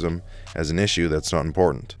racism as an issue that's not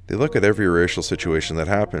important. They look at every racial situation that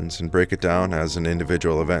happens and break it down as an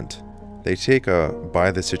individual event. They take a by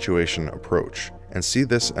the situation approach, and see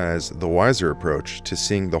this as the wiser approach to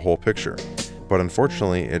seeing the whole picture. But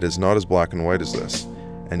unfortunately, it is not as black and white as this.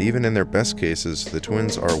 And even in their best cases, the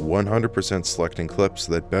twins are 100% selecting clips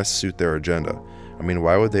that best suit their agenda. I mean,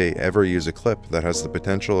 why would they ever use a clip that has the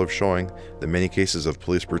potential of showing the many cases of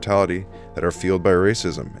police brutality that are fueled by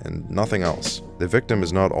racism and nothing else? The victim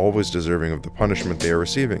is not always deserving of the punishment they are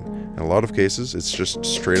receiving. In a lot of cases, it's just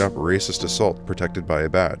straight up racist assault protected by a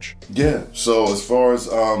badge. Yeah, so as far as,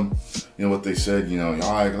 you know, what they said, you know,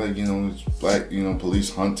 like, you know, it's black, you know,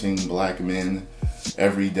 police hunting black men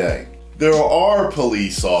every day. There are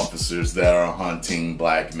police officers that are hunting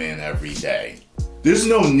black men every day. There's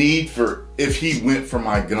no need for, if he went for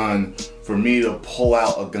my gun, for me to pull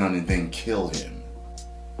out a gun and then kill him.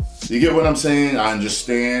 You get what I'm saying? I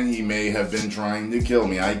understand he may have been trying to kill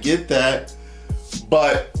me. I get that.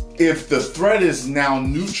 But if the threat is now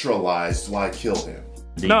neutralized, why kill him?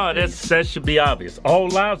 No, that should be obvious. All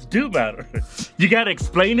lives do matter. You got to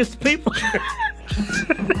explain this to people.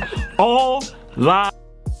 All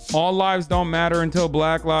lives don't matter until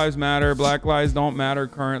Black Lives Matter. Black lives don't matter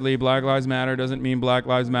currently. Black Lives Matter doesn't mean Black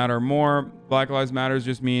Lives Matter more. Black Lives Matter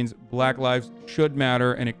just means Black lives should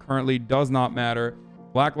matter, and it currently does not matter.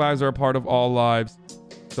 Black lives are a part of all lives,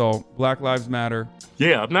 so Black Lives Matter.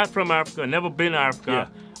 Yeah, I'm not from Africa. Never been to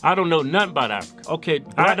Africa. Yeah. I don't know nothing about Africa. Okay,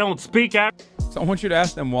 I don't speak African. Someone should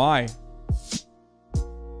ask them why.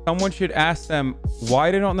 Someone should ask them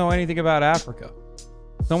why they don't know anything about Africa.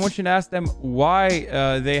 Someone should ask them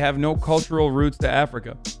why they have no cultural roots to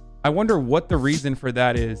Africa. I wonder what the reason for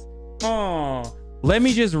that is. Oh, let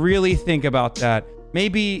me just really think about that.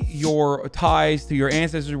 Maybe your ties to your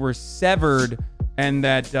ancestors were severed and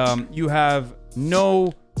that you have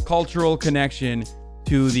no cultural connection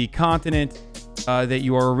to the continent that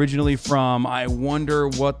you are originally from. I wonder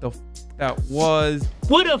what the f that was.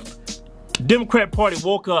 What if the Democrat Party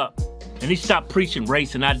woke up and he stopped preaching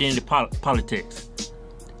race and identity politics?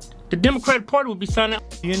 The Democratic Party would be signing up.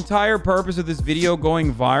 The entire purpose of this video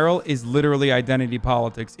going viral is literally identity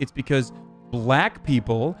politics. It's because black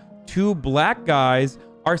people, two black guys,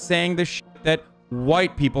 are saying the shit that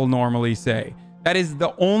white people normally say. That is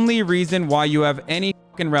the only reason why you have any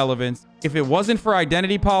fucking relevance. If it wasn't for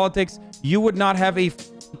identity politics, you would not have a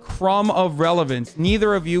crumb of relevance.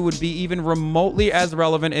 Neither of you would be even remotely as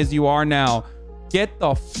relevant as you are now. Get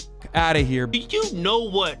the fuck out of here. Do you know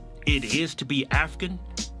what it is to be African?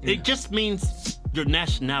 Yeah. It just means your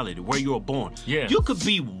nationality, where you were born. Yeah. You could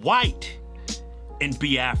be white and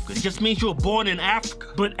be African. It just means you were born in Africa.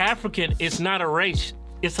 But African is not a race,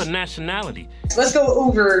 it's a nationality. Let's go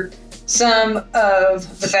over some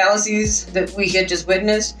of the fallacies that we had just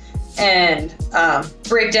witnessed and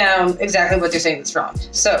break down exactly what they're saying that's wrong.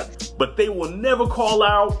 So, but they will never call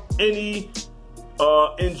out any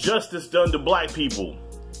injustice done to black people.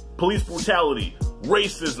 Police brutality,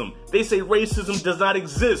 racism. They say racism does not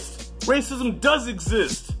exist. Racism does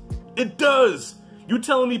exist. It does. You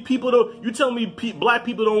telling me black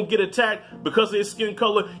people don't get attacked because of their skin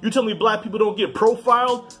color? You telling me black people don't get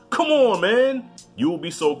profiled? Come on, man. You will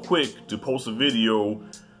be so quick to post a video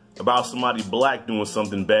about somebody black doing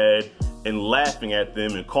something bad and laughing at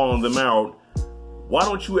them and calling them out. Why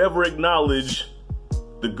don't you ever acknowledge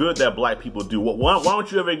the good that black people do? Why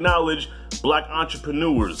don't you ever acknowledge black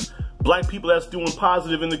entrepreneurs, black people that's doing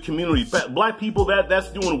positive in the community, black people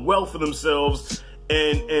that's doing well for themselves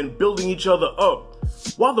and building each other up?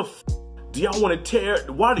 Why the f do y'all want to tear?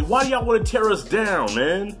 Why do y'all want to tear us down,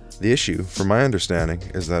 man? The issue, from my understanding,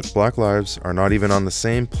 is that black lives are not even on the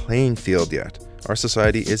same playing field yet. Our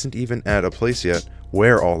society isn't even at a place yet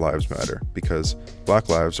where all lives matter, because black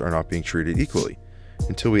lives are not being treated equally.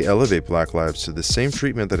 Until we elevate black lives to the same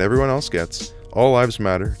treatment that everyone else gets, all lives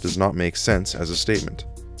matter does not make sense as a statement.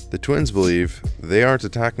 The twins believe they aren't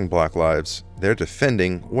attacking black lives, they're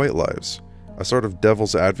defending white lives. A sort of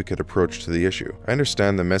devil's advocate approach to the issue. I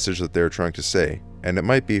understand the message that they're trying to say, and it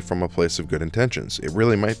might be from a place of good intentions. It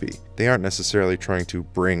really might be. They aren't necessarily trying to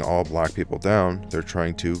bring all black people down, they're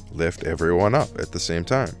trying to lift everyone up at the same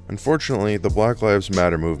time. Unfortunately, the Black Lives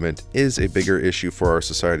Matter movement is a bigger issue for our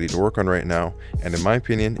society to work on right now, and in my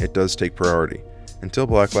opinion, it does take priority. Until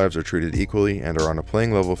black lives are treated equally and are on a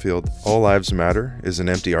playing level field, all lives matter is an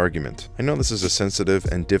empty argument. I know this is a sensitive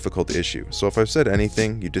and difficult issue, so if I've said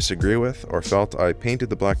anything you disagree with or felt I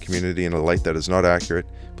painted the black community in a light that is not accurate,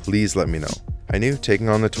 please let me know. I knew taking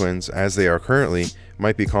on the twins as they are currently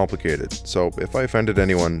might be complicated, so if I offended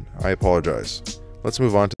anyone, I apologize. Let's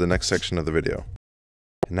move on to the next section of the video.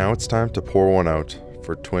 And now it's time to pour one out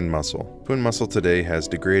for Twin Muscle. Twin Muscle today has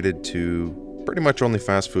degraded to pretty much only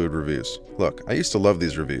fast food reviews. Look, I used to love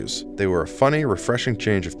these reviews. They were a funny, refreshing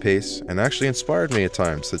change of pace and actually inspired me at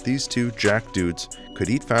times that these two jacked dudes could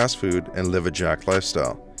eat fast food and live a jacked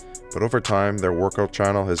lifestyle. But over time, their workout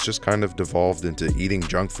channel has just kind of devolved into eating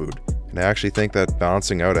junk food. And I actually think that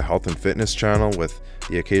balancing out a health and fitness channel with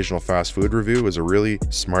the occasional fast food review is a really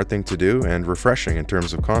smart thing to do and refreshing in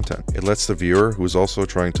terms of content. It lets the viewer, who's also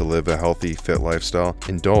trying to live a healthy, fit lifestyle,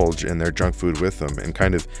 indulge in their junk food with them and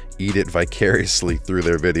kind of eat it vicariously through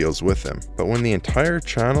their videos with them. But when the entire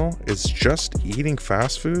channel is just eating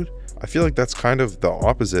fast food, I feel like that's kind of the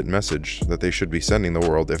opposite message that they should be sending the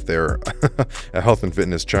world if they're a health and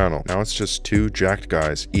fitness channel. Now it's just two jacked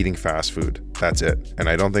guys eating fast food. That's it. And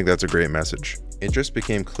I don't think that's a great message. It just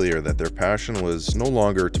became clear that their passion was no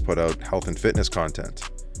longer to put out health and fitness content.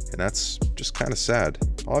 And that's just kind of sad.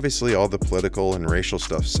 Obviously, all the political and racial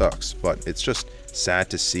stuff sucks, but it's just sad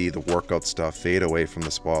to see the workout stuff fade away from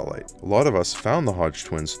the spotlight. A lot of us found the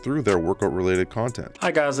Hodgetwins through their workout related content.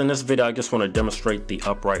 Hi guys, in this video I just want to demonstrate the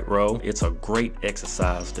upright row. It's a great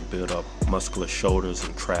exercise to build up muscular shoulders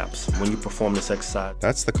and traps. When you perform this exercise,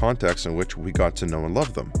 that's the context in which we got to know and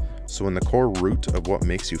love them. So when the core root of what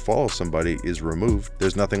makes you follow somebody is removed,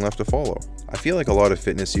 there's nothing left to follow. I feel like a lot of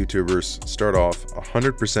fitness YouTubers start off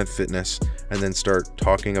 100% fitness and then start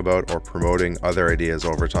talking about or promoting other ideas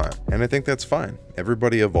over time. And I think that's fine.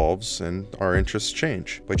 Everybody evolves and our interests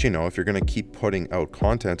change. But you know, if you're going to keep putting out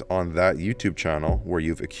content on that YouTube channel where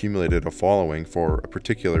you've accumulated a following for a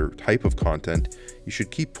particular type of content, you should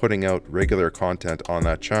keep putting out regular content on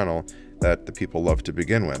that channel that the people love to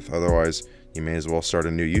begin with. Otherwise, you may as well start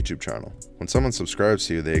a new YouTube channel. When someone subscribes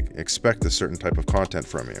to you, they expect a certain type of content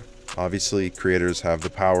from you. Obviously, creators have the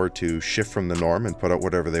power to shift from the norm and put out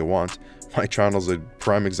whatever they want. My channel's a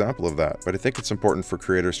prime example of that. But I think it's important for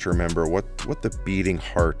creators to remember what the beating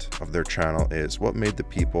heart of their channel is. What made the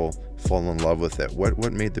people fall in love with it?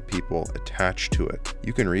 What made the people attached to it?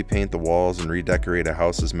 You can repaint the walls and redecorate a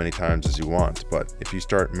house as many times as you want, but if you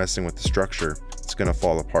start messing with the structure, it's gonna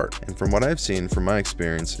fall apart. And from what I've seen from my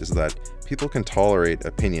experience is that people can tolerate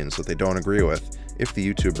opinions that they don't agree with if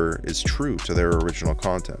the YouTuber is true to their original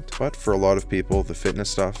content. But for a lot of people, the fitness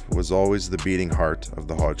stuff was always the beating heart of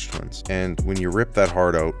the Hodgetwins. And when you rip that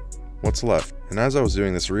heart out, what's left? And as I was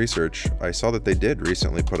doing this research, I saw that they did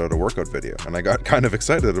recently put out a workout video, and I got kind of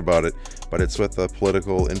excited about it, but it's with a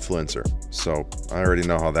political influencer. So I already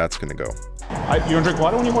know how that's gonna go. You don't drink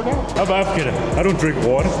water when you work out? I'm African. I don't drink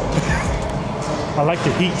water. I like to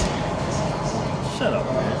eat. Shut up,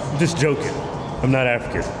 man. I'm just joking. I'm not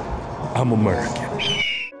African. I'm American.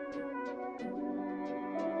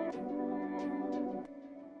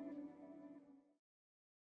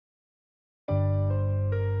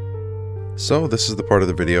 So this is the part of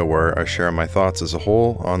the video where I share my thoughts as a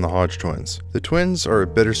whole on the Hodgetwins. The twins are a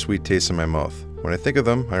bittersweet taste in my mouth. When I think of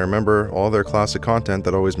them, I remember all their classic content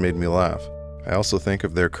that always made me laugh. I also think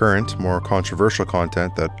of their current, more controversial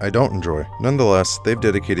content that I don't enjoy. Nonetheless, they've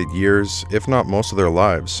dedicated years, if not most of their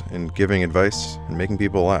lives, in giving advice and making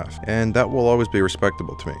people laugh, and that will always be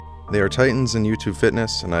respectable to me. They are titans in YouTube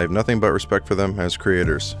fitness, and I have nothing but respect for them as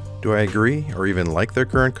creators. Do I agree or even like their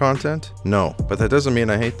current content? No, but that doesn't mean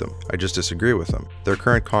I hate them. I just disagree with them. Their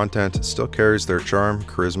current content still carries their charm,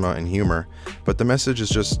 charisma, and humor, but the message is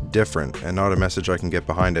just different and not a message I can get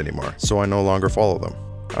behind anymore, so I no longer follow them.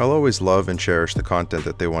 I'll always love and cherish the content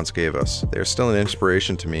that they once gave us. They are still an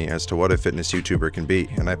inspiration to me as to what a fitness YouTuber can be,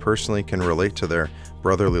 and I personally can relate to their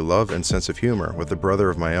brotherly love and sense of humor with a brother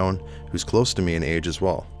of my own who's close to me in age as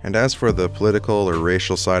well. And as for the political or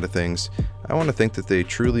racial side of things, I want to think that they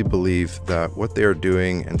truly believe that what they are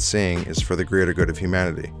doing and saying is for the greater good of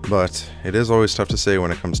humanity. But it is always tough to say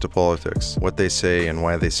when it comes to politics, what they say and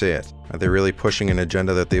why they say it. Are they really pushing an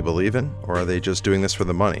agenda that they believe in, or are they just doing this for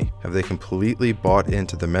the money? Have they completely bought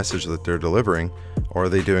into the message that they're delivering, or are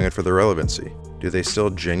they doing it for the relevancy? Do they still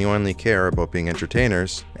genuinely care about being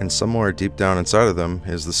entertainers? And somewhere deep down inside of them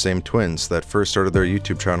is the same twins that first started their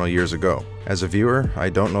YouTube channel years ago. As a viewer, I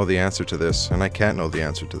don't know the answer to this, and I can't know the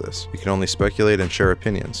answer to this. We can only speculate and share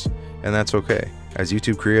opinions, and that's okay. As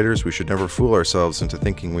YouTube creators, we should never fool ourselves into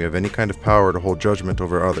thinking we have any kind of power to hold judgment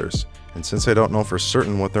over others. And since I don't know for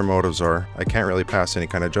certain what their motives are, I can't really pass any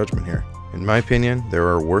kind of judgment here. In my opinion, there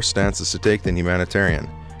are worse stances to take than humanitarian.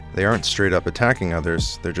 They aren't straight up attacking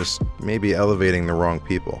others, they're just maybe elevating the wrong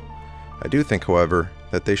people. I do think, however,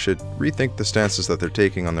 that they should rethink the stances that they're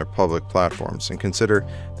taking on their public platforms and consider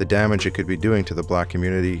the damage it could be doing to the black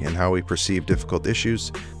community and how we perceive difficult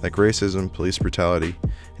issues like racism, police brutality,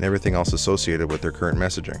 and everything else associated with their current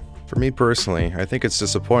messaging. For me personally, I think it's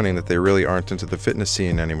disappointing that they really aren't into the fitness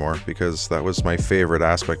scene anymore because that was my favorite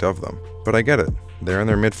aspect of them. But I get it, they're in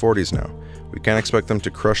their mid-40s now. We can't expect them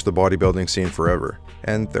to crush the bodybuilding scene forever,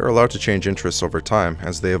 and they're allowed to change interests over time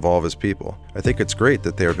as they evolve as people. I think it's great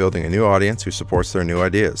that they are building a new audience who supports their new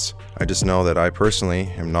ideas. I just know that I personally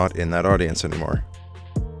am not in that audience anymore.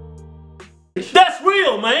 That's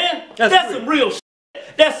real, man. That's some real shit.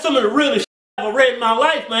 That's some of the realest shit I've ever read in my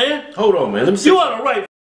life, man. Hold on, man. Let me see. You ought to write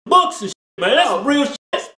books and shit, man. That's some real shit.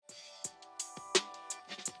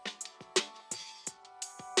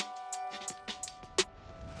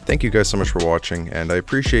 Thank you guys so much for watching, and I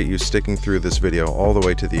appreciate you sticking through this video all the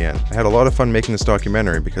way to the end. I had a lot of fun making this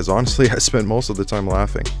documentary because honestly I spent most of the time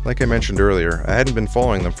laughing. Like I mentioned earlier, I hadn't been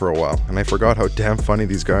following them for a while, and I forgot how damn funny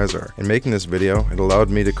these guys are. In making this video, it allowed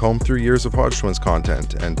me to comb through years of Hodgetwins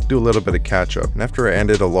content and do a little bit of catch up, and after I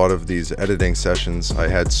ended a lot of these editing sessions, I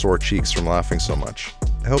had sore cheeks from laughing so much.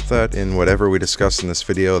 I hope that in whatever we discuss in this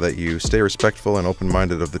video that you stay respectful and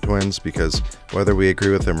open-minded of the twins, because whether we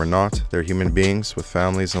agree with them or not, they're human beings with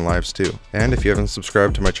families and lives too. And if you haven't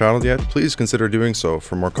subscribed to my channel yet, please consider doing so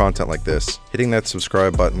for more content like this. Hitting that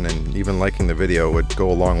subscribe button and even liking the video would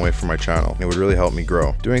go a long way for my channel. It would really help me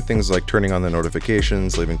grow. Doing things like turning on the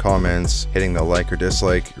notifications, leaving comments, hitting the like or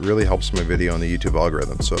dislike really helps my video in the YouTube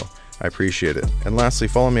algorithm, so I appreciate it. And lastly,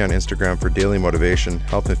 follow me on Instagram for daily motivation,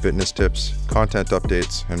 health and fitness tips, content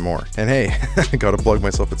updates, and more. And hey, I gotta plug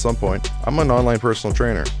myself at some point. I'm an online personal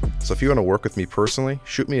trainer, so if you want to work with me personally,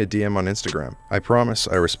 shoot me a DM on Instagram. I promise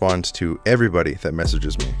I respond to everybody that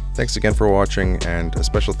messages me. Thanks again for watching, and a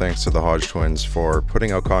special thanks to the Hodgetwins for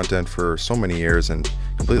putting out content for so many years and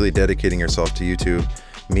completely dedicating yourself to YouTube.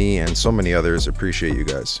 Me and so many others appreciate you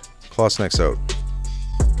guys. Klaus next out.